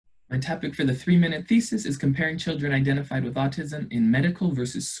My topic for the 3-minute thesis is comparing children identified with autism in medical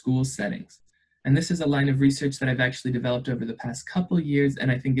versus school settings. And this is a line of research that I've actually developed over the past couple years and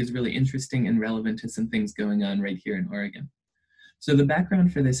I think is really interesting and relevant to some things going on right here in Oregon. So the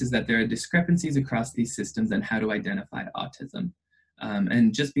background for this is that there are discrepancies across these systems on how to identify autism.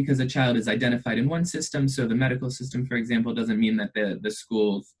 And just because a child is identified in one system, so the medical system, for example, doesn't mean that the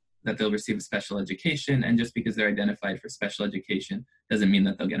schools that they'll receive special education, and just because they're identified for special education doesn't mean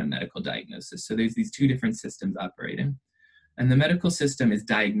that they'll get a medical diagnosis. So there's these two different systems operating. And the medical system is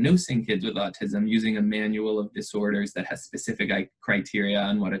diagnosing kids with autism using a manual of disorders that has specific criteria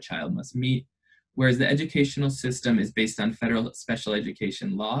on what a child must meet, whereas the educational system is based on federal special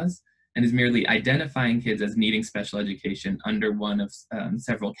education laws and is merely identifying kids as needing special education under one of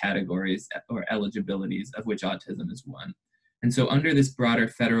several categories or eligibilities, of which autism is one. And so under this broader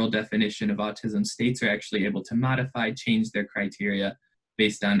federal definition of autism, states are actually able to modify, change their criteria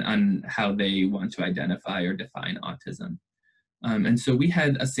based on how they want to identify or define autism. And so we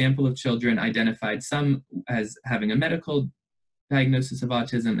had a sample of children identified, some as having a medical diagnosis of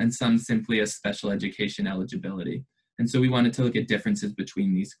autism and some simply as special education eligibility. And so we wanted to look at differences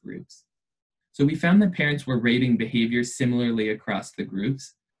between these groups. So we found that parents were rating behavior similarly across the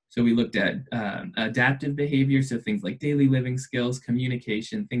groups. So we looked at adaptive behavior, so things like daily living skills,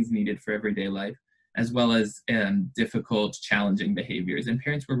 communication, things needed for everyday life, as well as difficult, challenging behaviors. And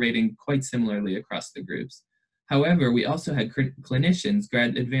parents were rating quite similarly across the groups. However, we also had clinicians,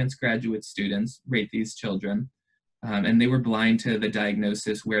 advanced graduate students, rate these children, and they were blind to the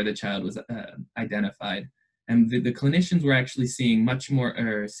diagnosis where the child was identified. And the clinicians were actually seeing much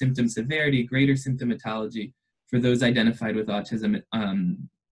more symptom severity, greater symptomatology for those identified with autism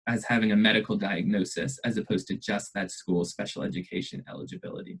as having a medical diagnosis, as opposed to just that school special education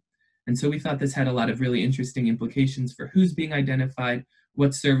eligibility. And so we thought this had a lot of really interesting implications for who's being identified,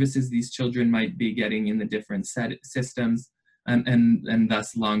 what services these children might be getting in the different systems, and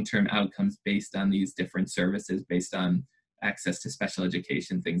thus long-term outcomes based on these different services, based on access to special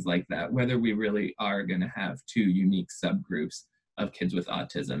education, things like that. Whether we really are going to have two unique subgroups of kids with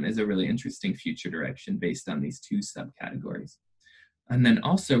autism is a really interesting future direction based on these two subcategories. And then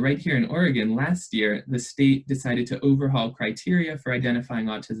also right here in Oregon, last year, the state decided to overhaul criteria for identifying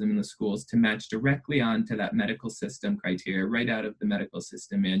autism in the schools to match directly onto that medical system criteria right out of the medical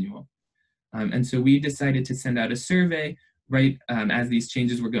system manual. And so we decided to send out a survey right as these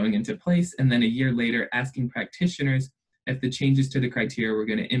changes were going into place, and then a year later asking practitioners if the changes to the criteria were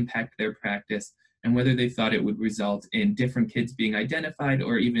going to impact their practice and whether they thought it would result in different kids being identified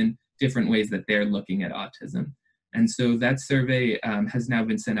or even different ways that they're looking at autism. And so that survey has now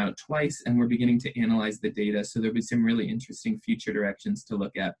been sent out twice, and we're beginning to analyze the data. So there'll be some really interesting future directions to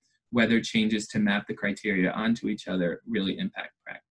look at whether changes to map the criteria onto each other really impact practice.